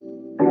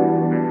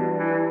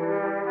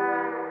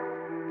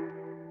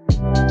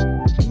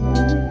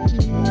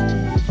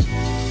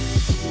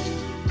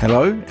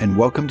Hello and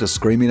welcome to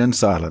Screaming in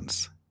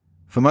Silence.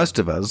 For most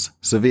of us,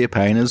 severe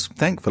pain is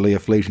thankfully a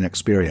fleeting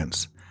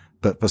experience,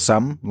 but for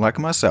some, like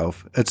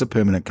myself, it's a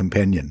permanent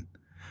companion.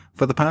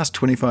 For the past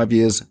 25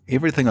 years,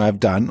 everything I've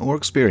done or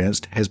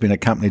experienced has been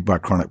accompanied by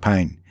chronic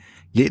pain.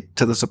 Yet,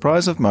 to the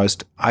surprise of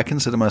most, I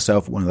consider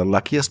myself one of the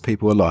luckiest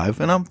people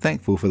alive, and I'm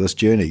thankful for this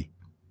journey.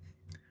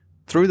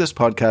 Through this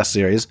podcast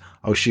series,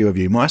 I'll share with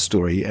you my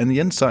story and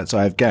the insights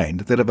I have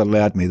gained that have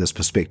allowed me this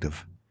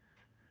perspective.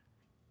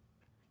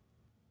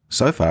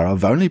 So far,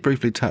 I've only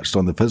briefly touched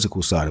on the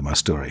physical side of my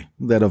story,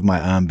 that of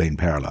my arm being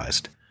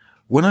paralysed.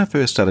 When I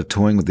first started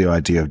toying with the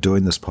idea of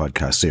doing this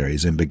podcast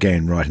series and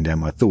began writing down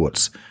my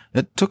thoughts,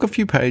 it took a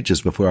few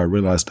pages before I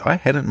realised I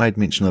hadn't made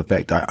mention of the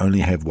fact I only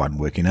have one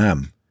working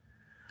arm.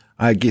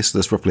 I guess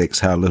this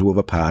reflects how little of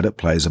a part it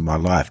plays in my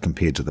life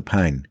compared to the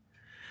pain.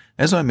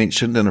 As I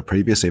mentioned in a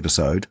previous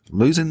episode,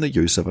 losing the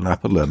use of an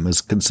upper limb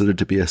is considered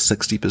to be a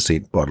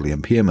 60% bodily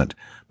impairment,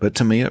 but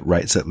to me it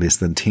rates at less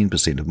than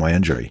 10% of my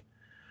injury.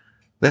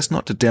 That's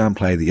not to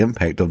downplay the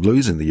impact of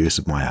losing the use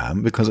of my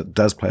arm, because it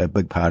does play a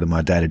big part in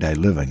my day-to-day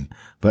living,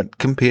 but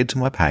compared to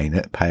my pain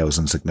it pales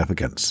in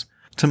significance.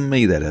 To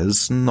me, that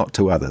is, not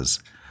to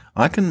others.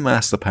 I can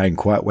mask the pain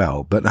quite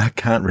well, but I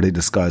can't really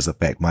disguise the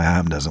fact my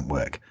arm doesn't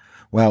work.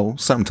 Well,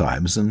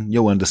 sometimes, and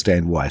you'll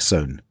understand why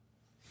soon.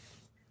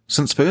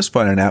 Since first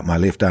finding out my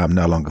left arm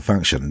no longer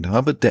functioned,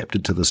 I've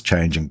adapted to this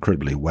change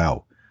incredibly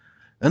well.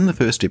 In the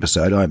first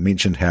episode, I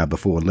mentioned how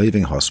before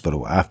leaving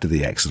hospital after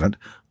the accident,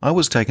 I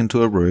was taken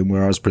to a room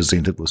where I was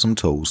presented with some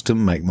tools to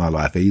make my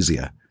life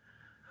easier.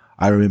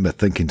 I remember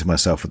thinking to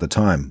myself at the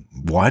time,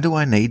 why do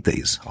I need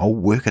these? I'll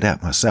work it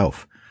out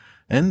myself.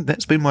 And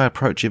that's been my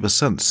approach ever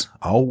since.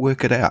 I'll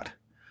work it out.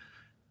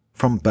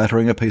 From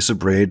buttering a piece of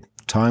bread,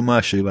 tying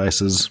my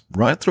shoelaces,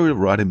 right through to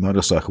riding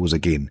motorcycles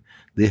again,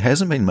 there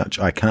hasn't been much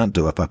I can't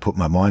do if I put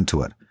my mind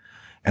to it.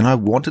 And I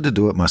wanted to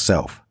do it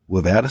myself,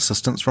 without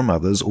assistance from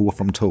others or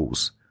from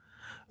tools.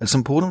 It's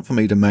important for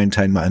me to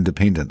maintain my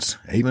independence,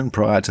 even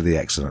prior to the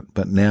accident,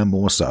 but now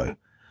more so.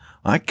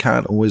 I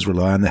can't always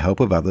rely on the help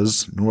of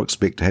others, nor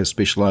expect to have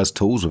specialised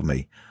tools with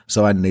me,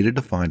 so I needed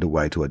to find a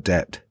way to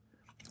adapt.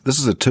 This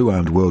is a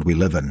two-armed world we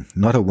live in,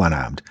 not a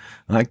one-armed,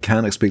 and I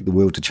can't expect the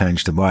world to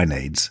change to my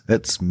needs.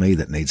 It's me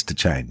that needs to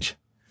change.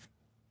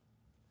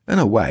 In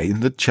a way,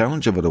 the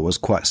challenge of it all is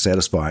quite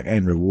satisfying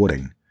and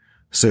rewarding.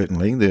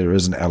 Certainly, there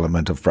is an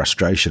element of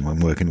frustration when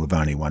working with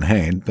only one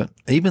hand, but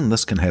even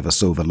this can have a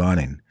silver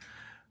lining.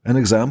 An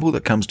example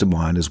that comes to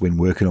mind is when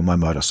working on my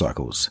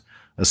motorcycles.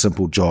 A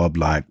simple job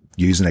like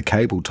using a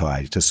cable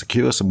tie to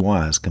secure some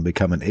wires can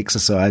become an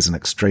exercise in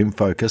extreme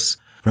focus,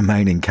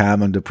 remaining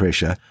calm under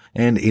pressure,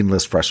 and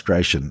endless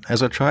frustration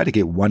as I try to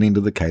get one end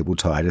of the cable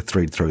tie to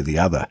thread through the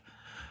other.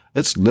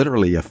 It's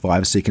literally a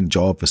 5-second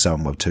job for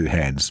someone with two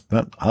hands,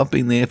 but I've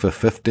been there for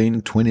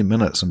 15-20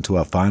 minutes until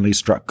I finally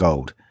struck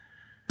gold.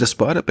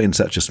 Despite it being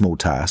such a small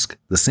task,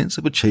 the sense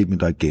of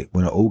achievement I get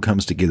when it all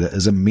comes together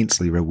is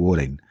immensely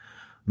rewarding.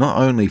 Not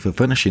only for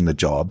finishing the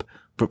job,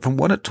 but from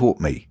what it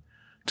taught me.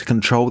 To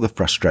control the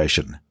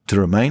frustration, to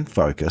remain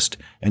focused,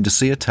 and to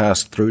see a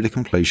task through to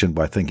completion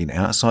by thinking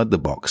outside the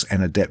box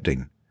and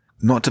adapting.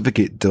 Not to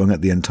forget doing it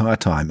the entire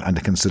time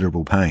under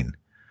considerable pain.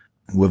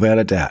 Without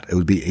a doubt, it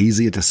would be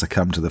easier to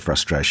succumb to the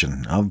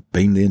frustration. I've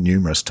been there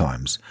numerous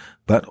times,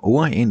 but all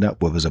I end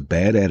up with is a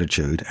bad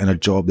attitude and a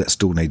job that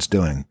still needs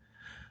doing.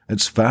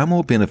 It's far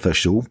more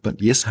beneficial,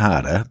 but yes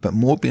harder, but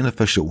more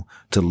beneficial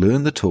to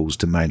learn the tools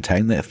to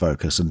maintain that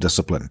focus and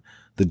discipline.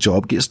 The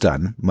job gets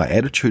done, my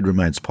attitude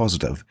remains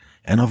positive,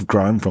 and I've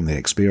grown from the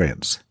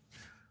experience.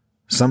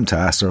 Some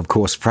tasks are of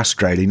course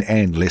frustrating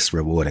and less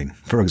rewarding.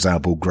 For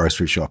example,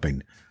 grocery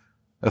shopping.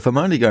 If I'm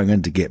only going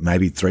in to get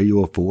maybe 3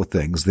 or 4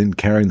 things, then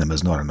carrying them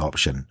is not an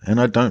option,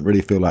 and I don't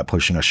really feel like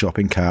pushing a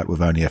shopping cart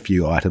with only a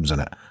few items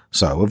in it,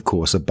 so of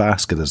course a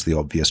basket is the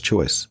obvious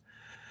choice.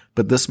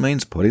 But this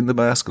means putting the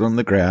basket on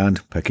the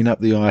ground, picking up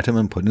the item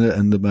and putting it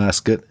in the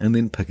basket, and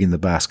then picking the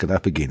basket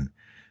up again.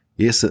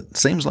 Yes, it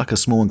seems like a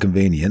small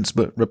inconvenience,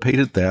 but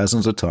repeated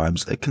thousands of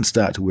times it can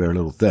start to wear a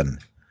little thin.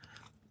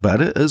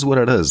 But it is what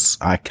it is.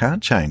 I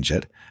can't change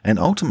it, and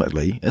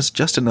ultimately it's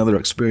just another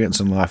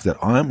experience in life that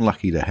I am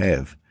lucky to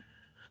have.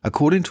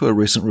 According to a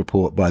recent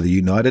report by the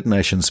United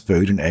Nations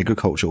Food and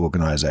Agriculture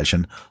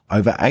Organization,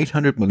 over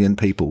 800 million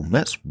people,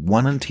 that's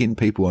 1 in 10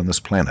 people on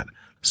this planet,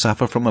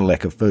 suffer from a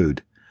lack of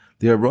food.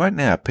 There are right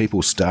now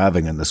people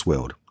starving in this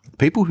world,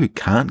 people who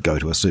can't go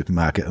to a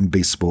supermarket and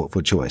be sport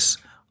for choice.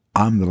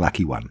 I'm the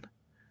lucky one.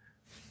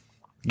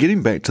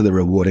 Getting back to the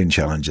rewarding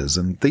challenges,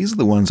 and these are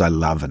the ones I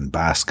love and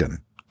bask in.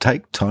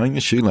 Take tying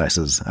your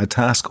shoelaces, a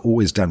task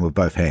always done with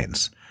both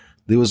hands.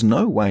 There was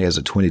no way as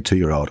a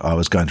 22-year-old I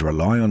was going to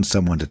rely on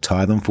someone to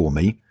tie them for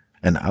me,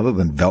 and other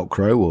than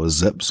Velcro or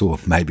zips or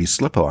maybe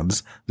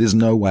slip-ons, there's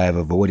no way of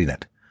avoiding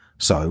it.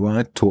 So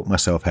I taught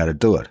myself how to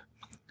do it.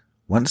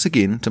 Once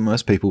again, to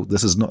most people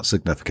this is not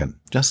significant,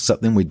 just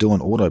something we do on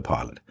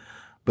autopilot.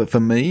 But for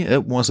me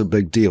it was a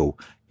big deal,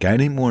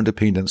 gaining more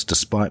independence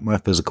despite my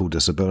physical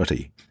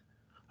disability.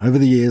 Over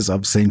the years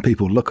I've seen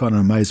people look on in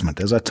amazement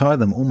as I tie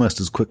them almost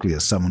as quickly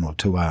as someone with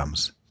 2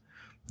 arms.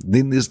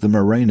 Then there's the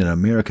Marine in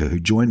America who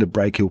joined a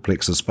brachial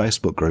plexus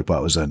Facebook group I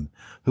was in,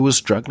 who was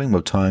struggling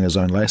with tying his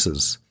own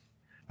laces.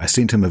 I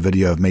sent him a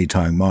video of me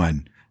tying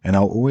mine, and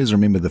I'll always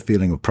remember the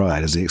feeling of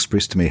pride as he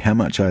expressed to me how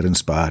much I had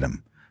inspired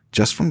him,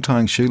 just from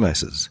tying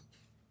shoelaces.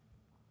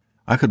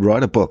 I could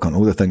write a book on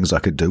all the things I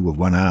could do with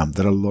one arm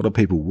that a lot of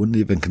people wouldn't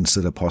even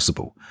consider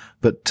possible,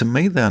 but to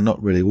me they are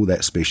not really all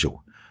that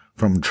special.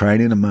 From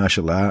training in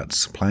martial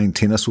arts, playing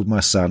tennis with my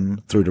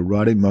son, through to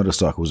riding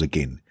motorcycles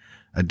again,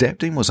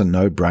 adapting was a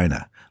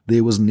no-brainer.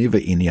 There was never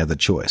any other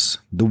choice.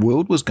 The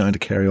world was going to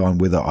carry on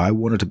whether I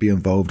wanted to be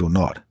involved or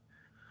not.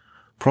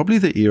 Probably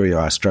the area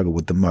I struggled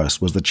with the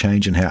most was the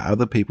change in how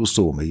other people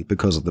saw me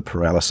because of the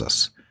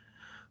paralysis.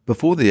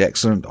 Before the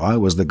accident, I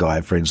was the guy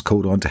friends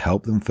called on to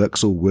help them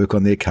fix or work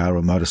on their car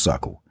or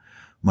motorcycle.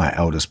 My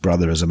eldest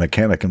brother is a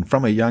mechanic, and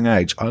from a young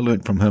age I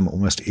learnt from him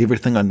almost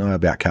everything I know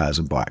about cars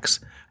and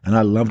bikes, and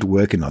I loved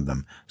working on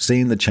them,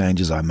 seeing the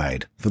changes I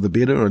made, for the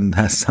better and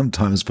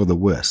sometimes for the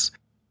worse.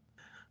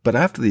 But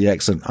after the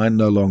accident I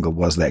no longer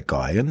was that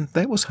guy, and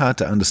that was hard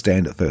to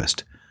understand at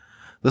first.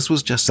 This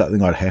was just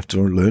something I'd have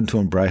to learn to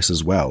embrace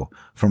as well,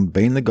 from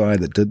being the guy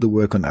that did the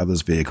work on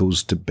others'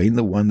 vehicles to being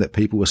the one that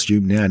people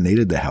assume now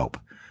needed the help.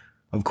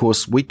 Of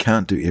course, we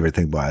can't do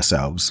everything by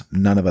ourselves.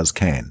 None of us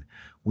can.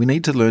 We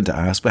need to learn to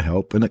ask for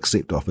help and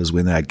accept offers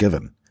when they are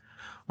given.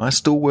 I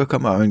still work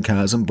on my own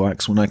cars and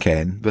bikes when I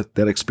can, but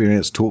that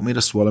experience taught me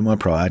to swallow my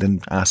pride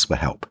and ask for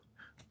help.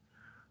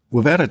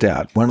 Without a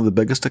doubt, one of the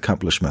biggest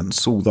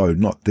accomplishments, although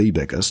not the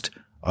biggest,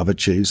 I've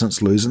achieved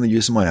since losing the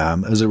use of my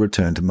arm is a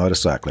return to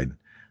motorcycling.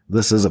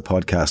 This is a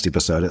podcast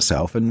episode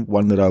itself and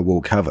one that I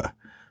will cover.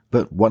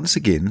 But once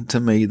again,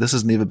 to me, this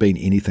has never been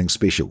anything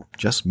special,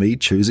 just me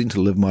choosing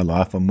to live my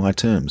life on my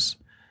terms.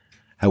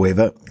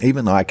 However,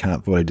 even I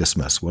can't fully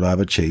dismiss what I've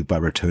achieved by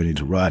returning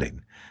to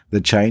riding,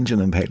 the change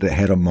and impact it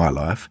had on my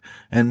life,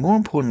 and more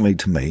importantly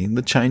to me,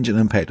 the change and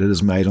impact it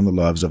has made on the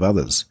lives of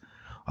others.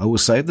 I will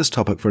save this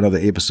topic for another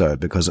episode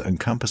because it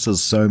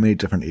encompasses so many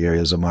different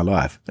areas of my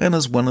life and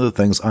is one of the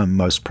things I'm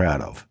most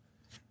proud of.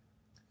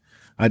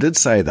 I did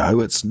say, though,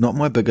 it's not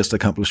my biggest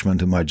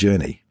accomplishment in my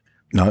journey.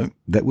 No,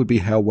 that would be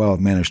how well I've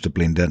managed to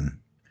blend in.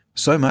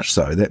 So much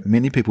so that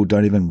many people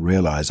don't even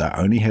realise I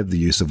only have the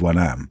use of one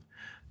arm.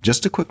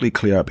 Just to quickly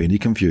clear up any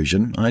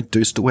confusion, I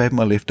do still have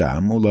my left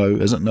arm, although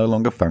as it no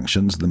longer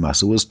functions, the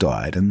muscle has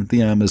died and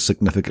the arm is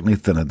significantly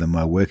thinner than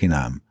my working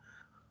arm.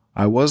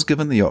 I was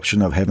given the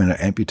option of having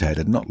it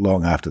amputated not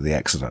long after the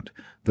accident,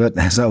 but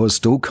as I was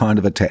still kind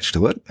of attached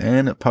to it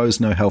and it posed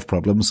no health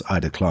problems,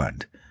 I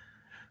declined.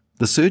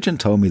 The surgeon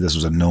told me this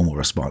was a normal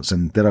response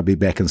and that I'd be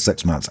back in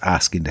 6 months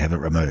asking to have it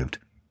removed.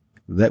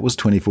 That was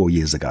 24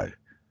 years ago.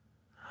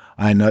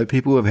 I know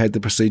people who have had the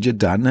procedure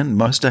done and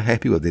most are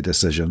happy with their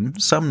decision,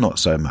 some not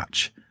so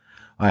much.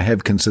 I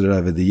have considered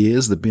over the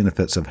years the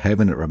benefits of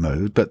having it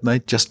removed, but they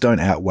just don't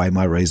outweigh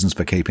my reasons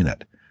for keeping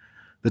it.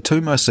 The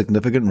two most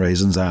significant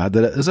reasons are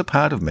that it is a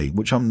part of me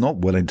which I'm not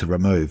willing to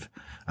remove.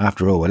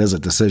 After all, it is a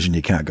decision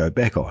you can't go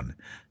back on.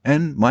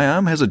 And my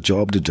arm has a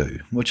job to do,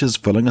 which is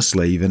filling a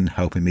sleeve and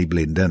helping me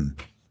blend in.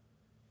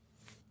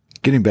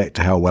 Getting back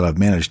to how well I've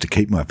managed to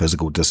keep my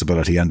physical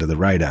disability under the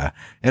radar,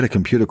 at a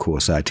computer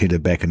course I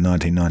attended back in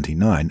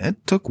 1999,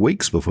 it took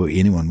weeks before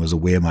anyone was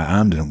aware my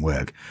arm didn't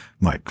work,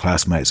 my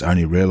classmates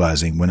only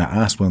realising when I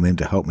asked one of them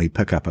to help me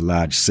pick up a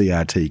large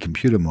CRT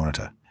computer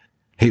monitor.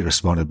 He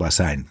responded by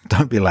saying,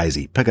 "Don't be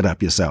lazy, pick it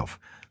up yourself."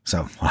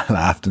 So I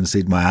laughed and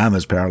said my arm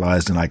is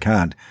paralysed and I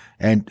can't,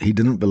 and he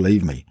didn't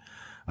believe me.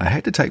 I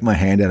had to take my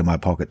hand out of my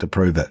pocket to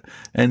prove it,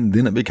 and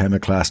then it became a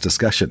class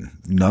discussion.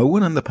 No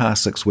one in the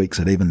past 6 weeks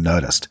had even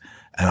noticed,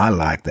 and I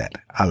like that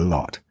a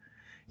lot.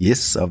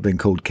 Yes, I've been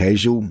called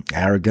casual,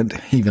 arrogant,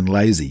 even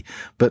lazy,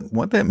 but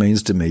what that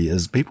means to me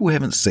is people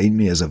haven't seen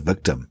me as a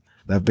victim.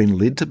 They've been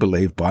led to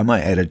believe by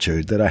my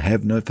attitude that I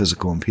have no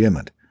physical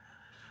impairment.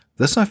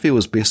 This I feel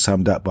is best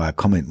summed up by a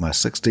comment my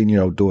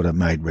 16-year-old daughter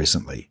made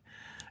recently.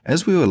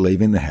 As we were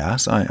leaving the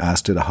house, I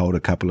asked her to hold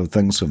a couple of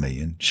things for me,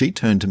 and she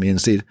turned to me and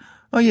said,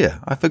 "Oh yeah,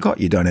 I forgot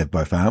you don't have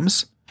both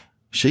arms."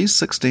 She's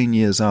 16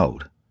 years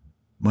old.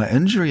 My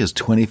injury is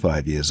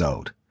 25 years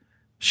old.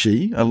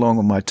 She, along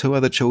with my 2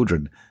 other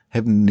children,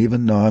 have never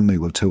known me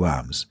with 2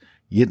 arms,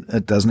 yet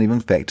it doesn't even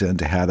factor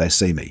into how they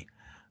see me.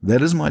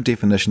 That is my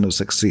definition of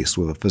success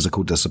with a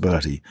physical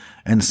disability,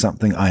 and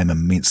something I am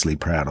immensely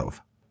proud of.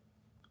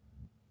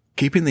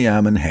 Keeping the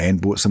arm in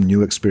hand brought some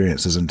new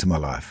experiences into my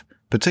life,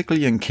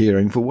 particularly in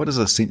caring for what is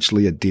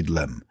essentially a dead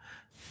limb.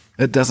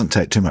 It doesn't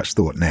take too much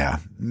thought now.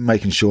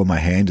 Making sure my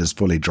hand is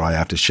fully dry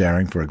after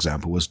showering, for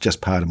example, was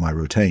just part of my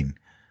routine.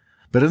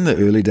 But in the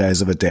early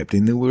days of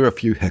adapting, there were a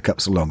few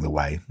hiccups along the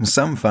way,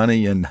 some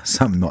funny and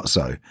some not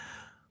so.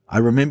 I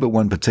remember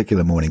one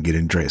particular morning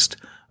getting dressed.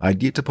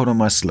 I'd yet to put on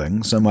my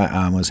sling, so my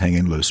arm was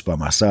hanging loose by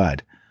my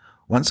side.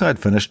 Once I had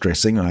finished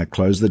dressing, I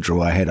closed the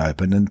drawer I had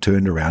open and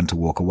turned around to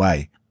walk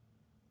away.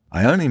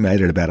 I only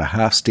made it about a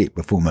half step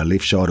before my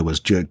left shoulder was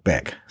jerked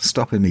back,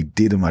 stopping me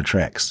dead in my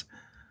tracks.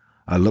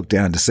 I looked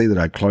down to see that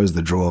I'd closed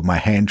the drawer with my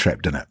hand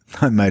trapped in it.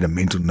 I made a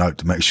mental note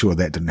to make sure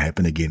that didn't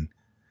happen again.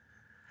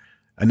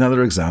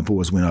 Another example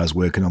was when I was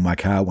working on my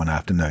car one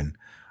afternoon.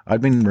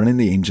 I'd been running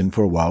the engine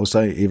for a while, so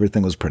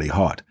everything was pretty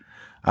hot.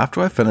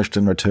 After I finished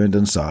and returned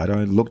inside,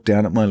 I looked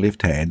down at my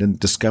left hand and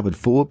discovered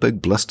 4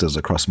 big blisters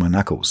across my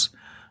knuckles.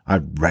 I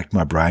racked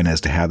my brain as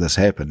to how this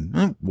happened.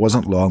 It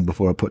wasn't long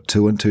before I put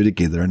 2 and 2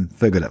 together and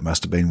figured it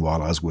must have been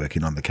while I was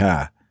working on the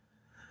car.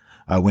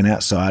 I went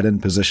outside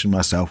and positioned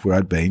myself where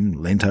I'd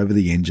been, leant over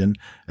the engine,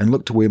 and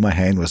looked to where my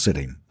hand was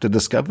sitting, to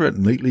discover it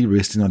neatly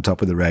resting on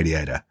top of the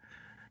radiator.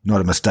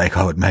 Not a mistake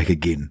I would make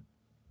again.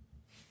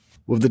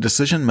 With the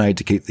decision made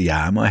to keep the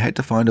arm, I had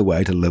to find a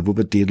way to live with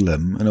a dead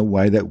limb in a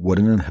way that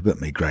wouldn't inhibit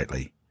me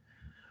greatly.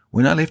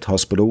 When I left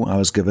hospital, I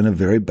was given a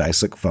very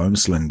basic foam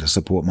sling to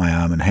support my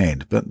arm and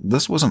hand, but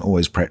this wasn't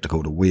always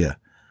practical to wear.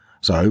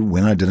 So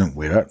when I didn't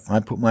wear it, I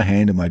put my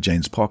hand in my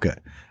jeans pocket,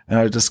 and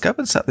I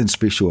discovered something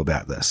special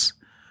about this.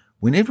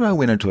 Whenever I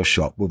went into a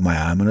shop with my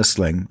arm in a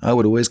sling, I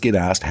would always get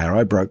asked how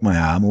I broke my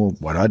arm or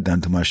what I'd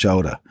done to my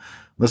shoulder.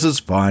 This is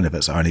fine if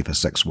it's only for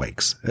 6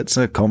 weeks. It's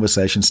a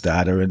conversation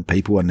starter and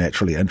people are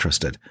naturally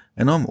interested,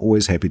 and I'm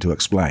always happy to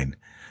explain.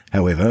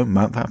 However,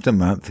 month after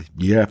month,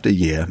 year after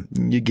year,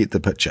 you get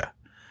the picture.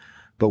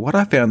 But what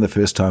I found the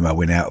first time I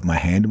went out with my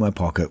hand in my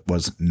pocket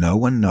was no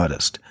one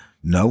noticed.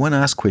 No one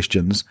asked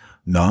questions,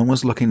 no one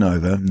was looking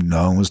over,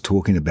 no one was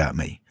talking about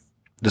me.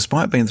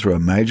 Despite being through a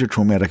major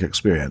traumatic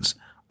experience,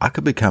 I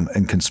could become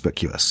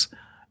inconspicuous.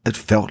 It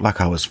felt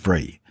like I was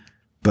free.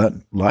 But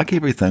like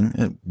everything,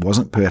 it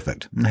wasn't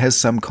perfect and has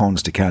some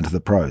cons to counter the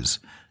pros,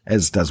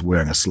 as does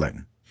wearing a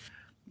sling.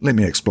 Let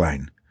me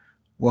explain.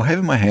 While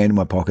having my hand in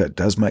my pocket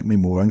does make me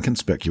more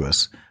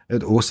inconspicuous,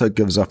 it also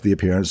gives off the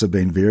appearance of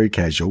being very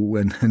casual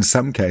and, in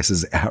some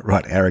cases,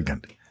 outright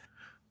arrogant.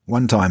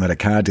 One time at a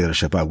car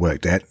dealership I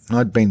worked at,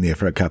 I'd been there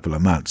for a couple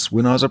of months,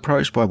 when I was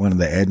approached by one of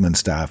the admin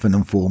staff and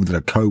informed that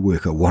a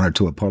co-worker wanted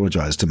to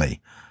apologise to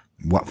me.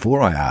 What for,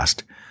 I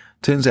asked.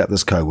 Turns out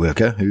this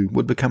co-worker, who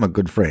would become a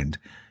good friend,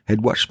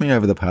 had watched me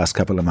over the past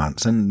couple of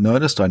months and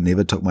noticed I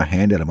never took my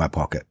hand out of my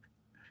pocket.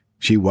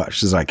 She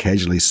watched as I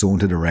casually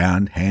sauntered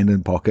around, hand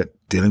in pocket,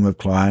 dealing with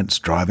clients,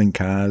 driving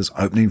cars,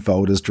 opening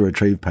folders to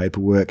retrieve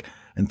paperwork,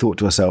 and thought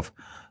to herself,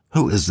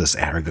 who is this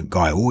arrogant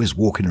guy always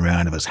walking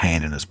around with his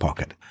hand in his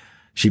pocket?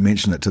 She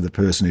mentioned it to the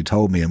person who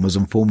told me and was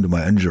informed of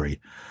my injury.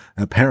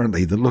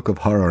 Apparently, the look of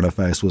horror on her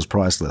face was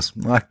priceless.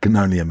 I can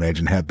only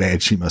imagine how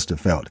bad she must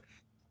have felt.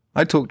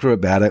 I talked to her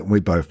about it and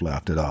we both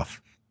laughed it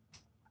off.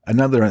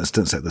 Another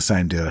instance at the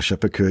same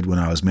dealership occurred when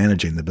I was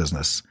managing the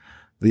business.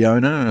 The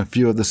owner, a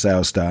few of the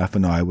sales staff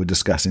and I were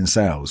discussing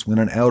sales when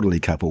an elderly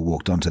couple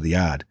walked onto the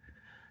yard.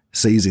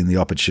 Seizing the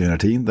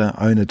opportunity, the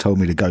owner told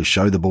me to go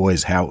show the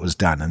boys how it was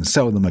done and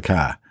sell them a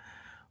car.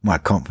 My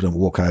confident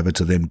walk over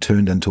to them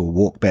turned into a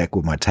walk back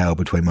with my tail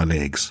between my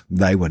legs.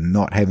 They were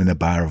not having a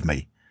bar of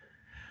me.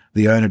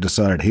 The owner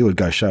decided he would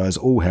go show us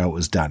all how it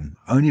was done,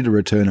 only to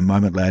return a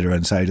moment later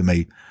and say to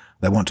me,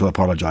 "They want to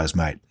apologise,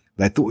 mate.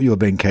 They thought you were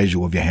being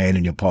casual with your hand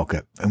in your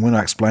pocket, and when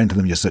I explained to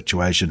them your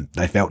situation,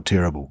 they felt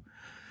terrible."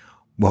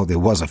 While there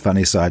was a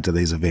funny side to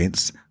these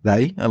events,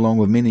 they, along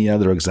with many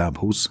other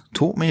examples,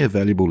 taught me a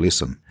valuable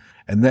lesson,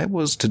 and that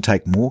was to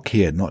take more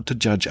care not to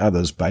judge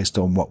others based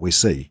on what we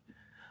see.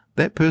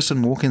 That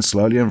person walking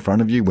slowly in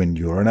front of you when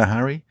you're in a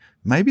hurry,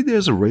 maybe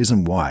there's a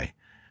reason why.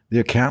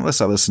 There are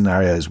countless other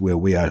scenarios where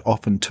we are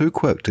often too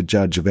quick to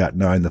judge without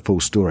knowing the full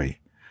story.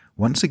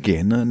 Once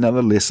again,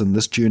 another lesson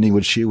this journey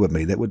would share with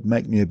me that would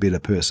make me a better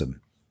person.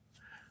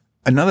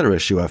 Another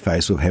issue I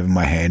face with having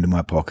my hand in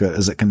my pocket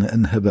is it can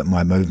inhibit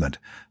my movement,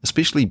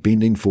 especially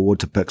bending forward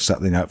to pick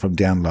something up from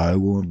down low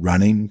or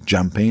running,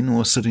 jumping,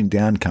 or sitting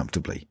down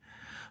comfortably.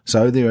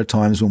 So there are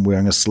times when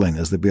wearing a sling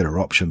is the better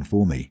option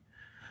for me.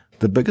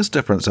 The biggest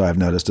difference I have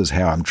noticed is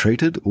how I'm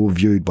treated or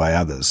viewed by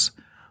others.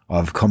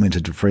 I've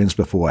commented to friends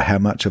before how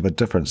much of a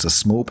difference a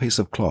small piece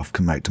of cloth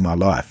can make to my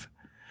life.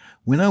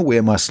 When I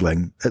wear my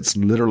sling, it's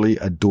literally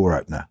a door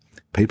opener.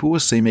 People will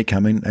see me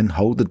coming and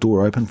hold the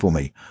door open for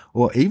me,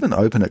 or even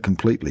open it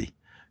completely.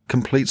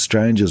 Complete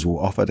strangers will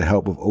offer to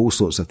help with all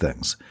sorts of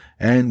things,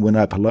 and when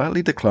I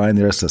politely decline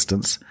their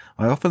assistance,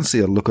 I often see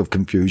a look of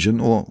confusion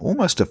or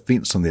almost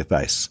offence on their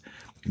face,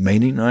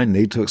 meaning I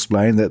need to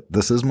explain that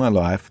this is my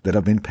life, that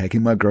I've been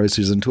packing my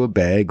groceries into a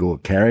bag or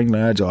carrying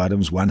large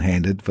items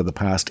one-handed for the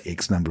past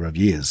X number of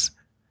years.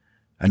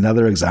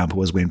 Another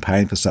example is when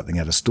paying for something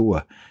at a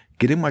store.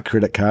 Getting my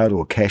credit card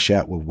or cash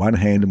out with one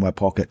hand in my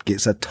pocket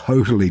gets a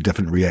totally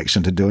different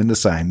reaction to doing the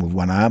same with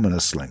one arm in a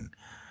sling.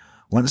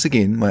 Once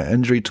again, my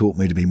injury taught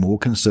me to be more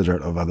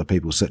considerate of other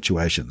people's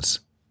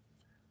situations.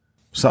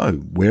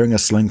 So, wearing a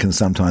sling can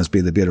sometimes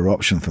be the better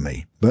option for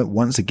me, but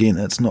once again,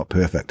 it's not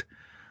perfect.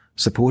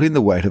 Supporting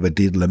the weight of a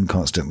dead limb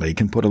constantly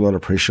can put a lot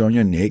of pressure on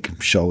your neck,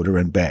 shoulder,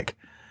 and back.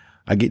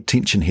 I get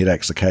tension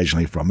headaches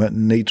occasionally from it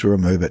and need to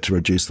remove it to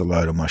reduce the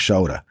load on my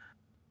shoulder.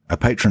 A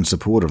patron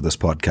supporter of this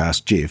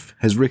podcast, Jeff,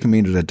 has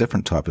recommended a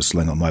different type of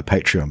sling on my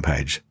Patreon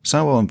page,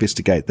 so I'll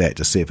investigate that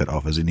to see if it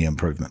offers any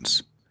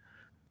improvements.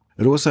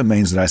 It also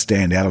means that I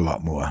stand out a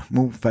lot more,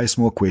 will face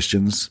more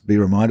questions, be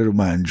reminded of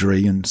my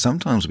injury, and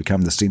sometimes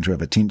become the centre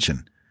of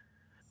attention.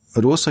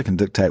 It also can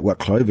dictate what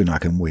clothing I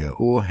can wear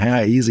or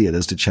how easy it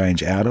is to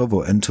change out of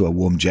or into a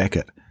warm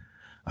jacket.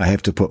 I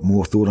have to put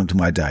more thought into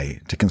my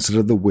day, to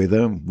consider the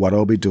weather, what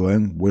I'll be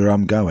doing, where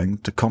I'm going,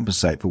 to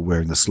compensate for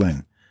wearing the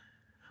sling.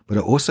 But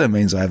it also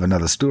means I have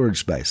another storage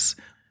space.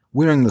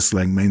 Wearing the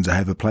sling means I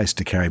have a place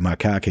to carry my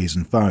car keys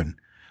and phone.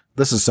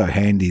 This is so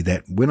handy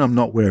that when I'm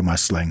not wearing my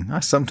sling, I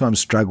sometimes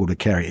struggle to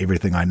carry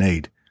everything I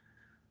need.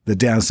 The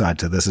downside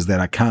to this is that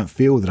I can't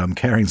feel that I'm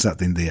carrying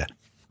something there.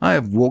 I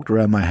have walked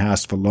around my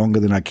house for longer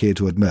than I care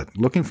to admit,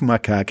 looking for my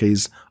car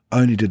keys,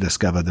 only to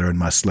discover they're in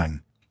my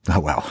sling.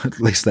 Oh well,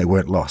 at least they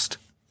weren't lost.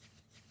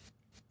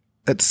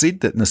 It's said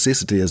that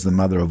necessity is the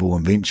mother of all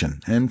invention,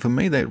 and for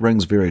me that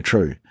rings very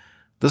true.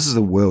 This is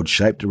a world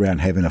shaped around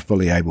having a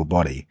fully able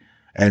body,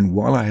 and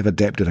while I have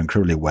adapted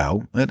incredibly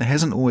well, it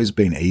hasn't always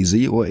been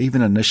easy or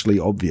even initially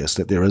obvious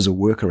that there is a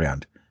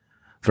workaround.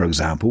 For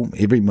example,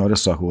 every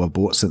motorcycle I've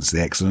bought since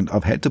the accident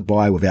I've had to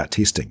buy without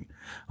testing.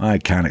 I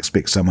can't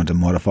expect someone to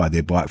modify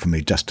their bike for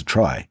me just to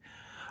try.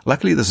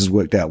 Luckily this has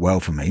worked out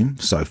well for me,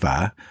 so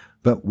far,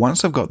 but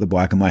once I've got the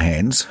bike in my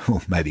hands,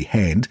 or maybe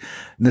hand,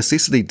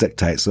 necessity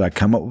dictates that I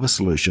come up with a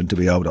solution to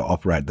be able to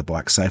operate the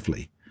bike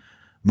safely.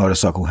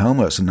 Motorcycle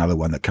helmet's another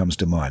one that comes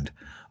to mind.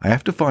 I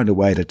have to find a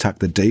way to tuck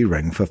the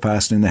D-ring for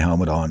fastening the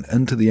helmet on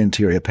into the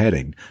interior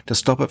padding to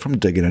stop it from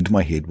digging into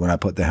my head when I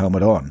put the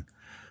helmet on.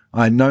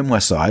 I know my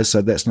size,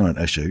 so that's not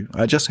an issue.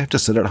 I just have to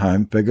sit at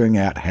home figuring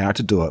out how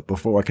to do it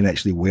before I can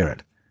actually wear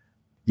it.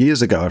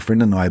 Years ago, a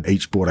friend and I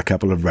each bought a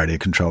couple of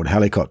radio-controlled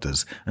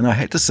helicopters, and I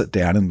had to sit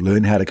down and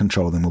learn how to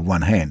control them with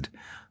one hand.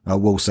 I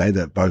will say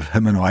that both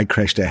him and I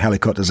crashed our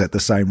helicopters at the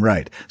same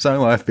rate,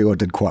 so I feel I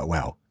did quite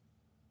well.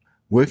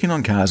 Working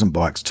on cars and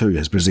bikes too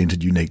has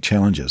presented unique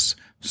challenges,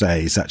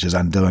 such as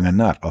undoing a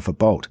nut off a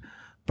bolt.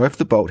 Both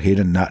the bolt head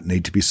and nut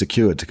need to be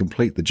secured to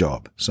complete the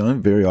job, so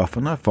very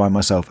often I find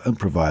myself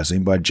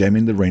improvising by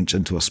jamming the wrench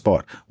into a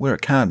spot where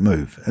it can't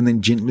move and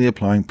then gently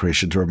applying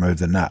pressure to remove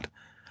the nut.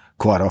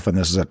 Quite often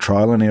this is a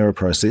trial and error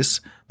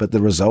process, but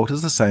the result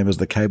is the same as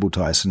the cable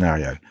tie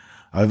scenario: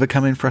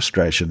 overcoming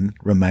frustration,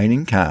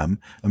 remaining calm,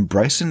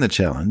 embracing the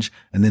challenge,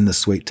 and then the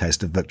sweet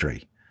taste of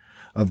victory.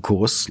 Of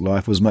course,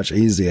 life was much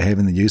easier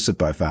having the use of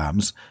both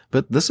arms,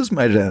 but this has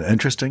made it an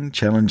interesting,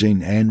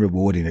 challenging, and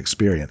rewarding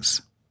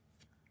experience.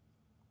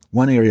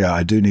 One area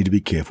I do need to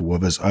be careful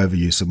with is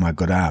overuse of my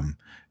good arm.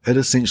 It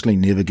essentially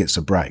never gets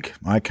a break.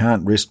 I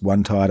can't rest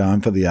one tired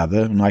arm for the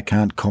other, and I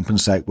can't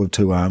compensate with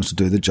two arms to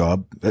do the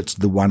job. It's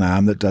the one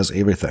arm that does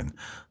everything.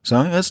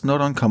 So it's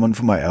not uncommon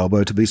for my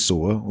elbow to be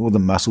sore or the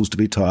muscles to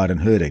be tired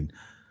and hurting.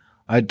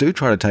 I do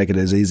try to take it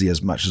as easy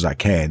as much as I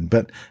can,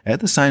 but at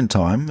the same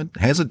time, it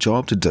has a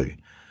job to do.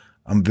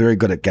 I'm very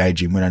good at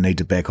gauging when I need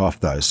to back off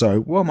though, so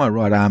while my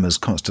right arm is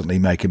constantly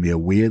making me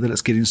aware that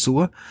it's getting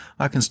sore,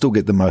 I can still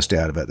get the most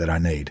out of it that I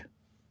need.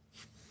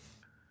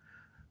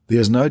 There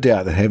is no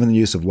doubt that having the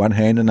use of one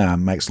hand and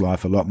arm makes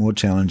life a lot more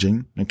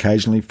challenging,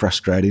 occasionally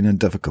frustrating and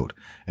difficult,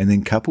 and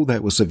then couple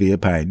that with severe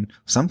pain,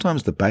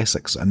 sometimes the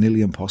basics are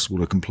nearly impossible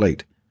to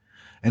complete.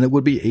 And it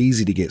would be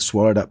easy to get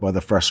swallowed up by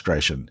the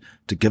frustration,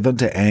 to give in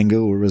to anger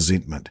or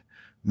resentment.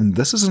 And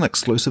this isn't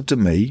exclusive to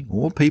me,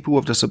 or people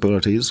with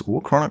disabilities,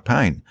 or chronic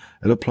pain.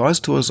 It applies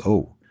to us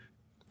all.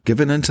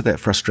 Giving in to that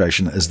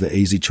frustration is the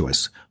easy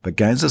choice, but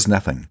gains us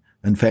nothing.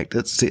 In fact,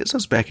 it sets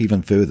us back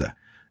even further.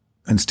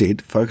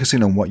 Instead,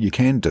 focusing on what you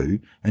can do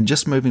and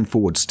just moving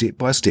forward step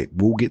by step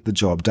will get the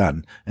job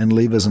done and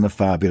leave us in a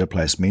far better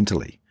place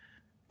mentally.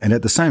 And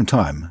at the same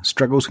time,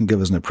 struggles can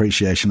give us an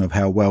appreciation of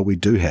how well we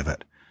do have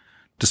it.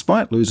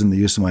 Despite losing the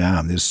use of my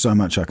arm, there's so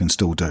much I can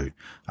still do.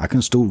 I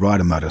can still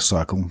ride a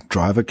motorcycle,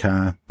 drive a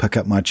car, pick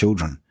up my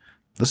children.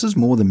 This is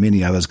more than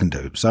many others can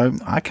do, so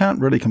I can't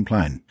really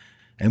complain.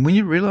 And when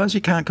you realize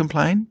you can't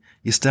complain,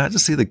 you start to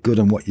see the good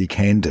in what you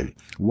can do,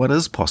 what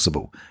is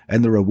possible,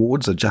 and the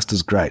rewards are just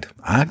as great,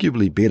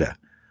 arguably better.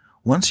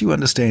 Once you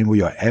understand where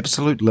your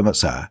absolute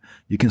limits are,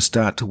 you can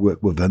start to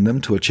work within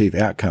them to achieve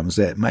outcomes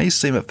that may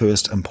seem at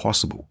first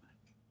impossible.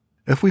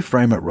 If we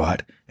frame it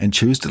right and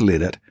choose to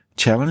let it,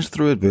 challenge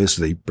through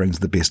adversity brings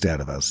the best out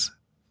of us.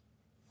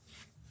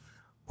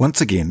 Once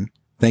again,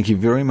 thank you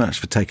very much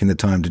for taking the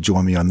time to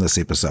join me on this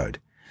episode.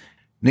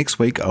 Next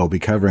week, I'll be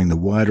covering the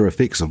wider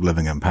effects of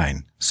living in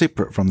pain,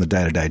 separate from the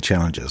day-to-day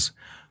challenges,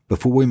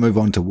 before we move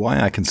on to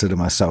why I consider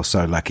myself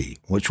so lucky,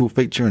 which will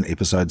feature in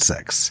episode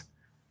 6.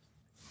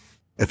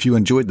 If you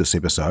enjoyed this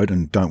episode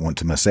and don't want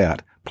to miss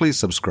out, please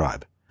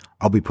subscribe.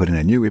 I'll be putting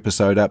a new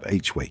episode up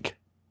each week.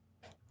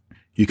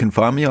 You can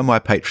find me on my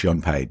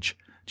Patreon page.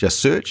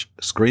 Just search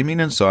Screaming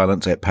in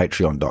Silence at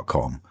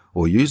patreon.com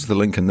or use the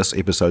link in this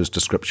episode's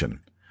description.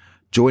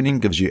 Joining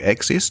gives you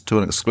access to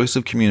an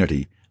exclusive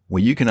community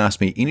where you can ask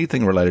me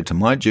anything related to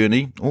my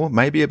journey or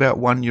maybe about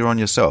one you're on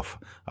yourself,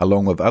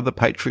 along with other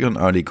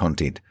Patreon-only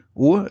content,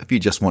 or if you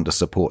just want to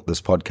support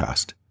this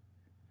podcast.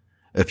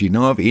 If you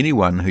know of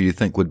anyone who you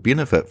think would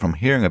benefit from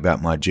hearing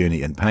about my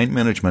journey in pain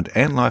management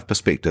and life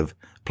perspective,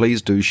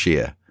 please do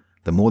share.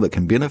 The more that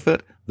can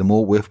benefit, the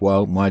more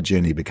worthwhile my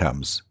journey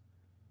becomes.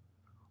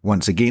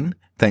 Once again,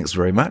 thanks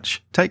very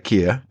much, take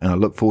care, and I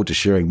look forward to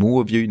sharing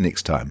more with you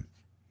next time.